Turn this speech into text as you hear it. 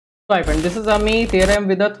Hi friend, this is Ami. Here I am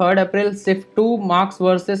with the 3rd April shift 2 marks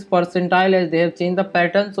versus percentile, as they have changed the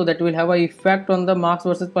pattern, so that will have an effect on the marks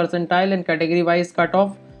versus percentile and category wise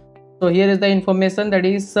cutoff. So here is the information, that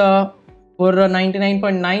is for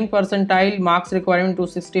 99.9 percentile marks requirement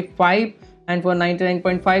 265, and for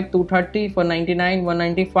 99.5 230, for 99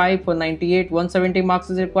 195, for 98 170 marks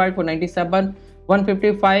is required, for 97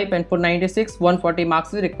 155, and for 96 140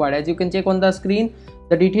 marks is required. As you can check on the screen,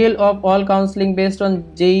 the detail of all counseling based on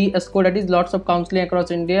JEE score, that is lots of counseling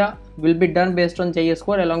across India will be done based on JEE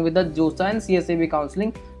score, along with the JOSAA and CSAB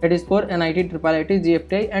counseling, that is for NIT, IIIT,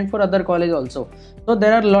 GFTI and for other college also. So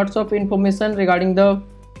there are lots of information regarding the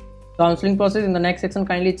counseling process. In the next section,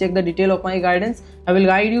 kindly check the detail of my guidance. I will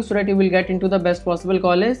guide you so that you will get into the best possible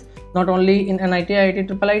college, not only in NIT, IIT,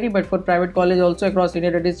 IIIT, but for private college also across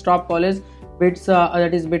India, that is top college. BITS,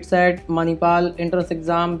 that is BITSET, Manipal, entrance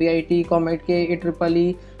exam, BIT, COMEDK,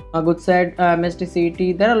 IEEE, GoodSet, MST,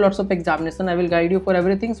 CET. There are lots of examination. I will guide you for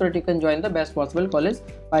everything so that you can join the best possible college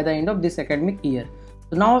by the end of this academic year.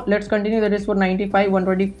 So now let's continue. That is for 95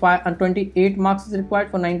 125 and 28 marks is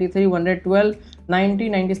required, for 93 112, 90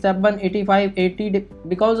 97 85 80.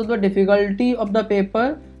 Because of the difficulty of the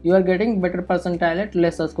paper, you are getting better percentile at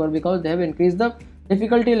lesser score, because they have increased the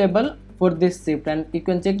difficulty level for this shift. And you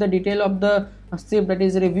can check the detail of the shift, that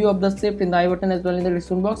is review of the shift, in the I button as well in the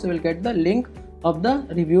description box. You will get the link of the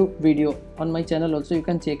review video on my channel also. You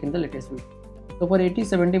can check in the latest video. So for 80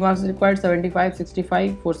 70 marks is required, 75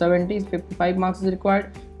 65, for 70 55 marks is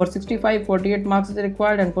required, for 65 48 marks is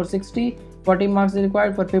required, and for 60 40 marks is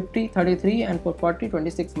required, for 50 33, and for 40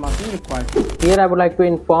 26 marks is required. Here I would like to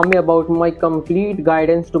inform you about my complete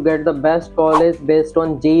guidance to get the best college based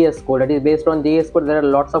on JEE score. That is based on JEE score. There are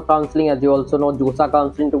lots of counseling, as you also know, JOSAA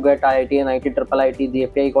counseling to get IIT, NIT, IIIT,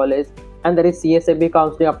 GFTI college, and there is CSAB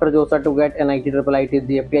counseling after JOSAA to get NIT, IIIT,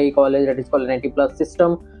 GFTI college, that is called NIT plus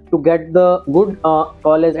system. To get the good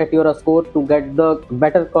college at your score, to get the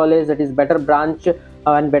better college, that is better branch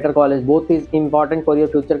and better college, both is important for your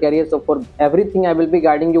future career. So for everything I will be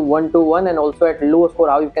guiding you one to one, and also at low score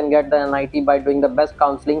how you can get the NIT by doing the best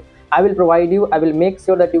counseling. I will provide you, I will make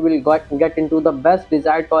sure that you will get into the best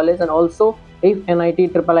desired college. And also if NIT,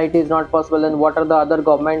 IIIT is not possible, then what are the other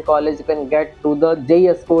government college you can get through the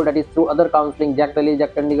JEE score, that is through other counseling, JAC Delhi,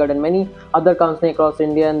 JAC Chandigarh and many other counseling across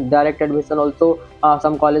India, and direct admission also.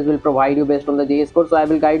 Some college will provide you based on the JEE score. So I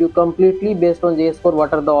will guide you completely based on JEE score,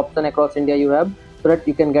 what are the options across India you have, so that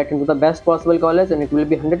you can get into the best possible college, and it will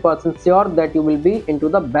be 100% sure that you will be into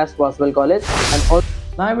the best possible college. And also,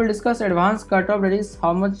 now I will discuss advanced cutoff, that is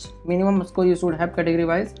how much minimum score you should have category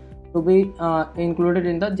wise to be included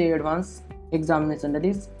in the JEE Advanced examination, that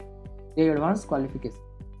is JEE Advanced qualification.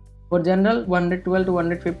 For general 112 to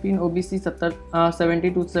 115, OBC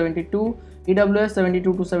 70 to 72, EWS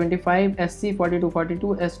 72 to 75, SC 40 to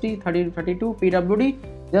 42, ST 30 to 32, PWD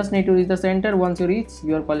just need to reach the center. Once you reach,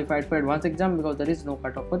 you are qualified for advanced exam, because there is no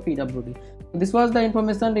cutoff for PWD. So this was the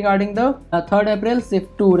information regarding the 3rd April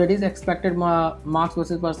shift 2, that is expected marks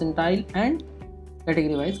versus percentile and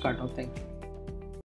category wise cutoff. Thank you.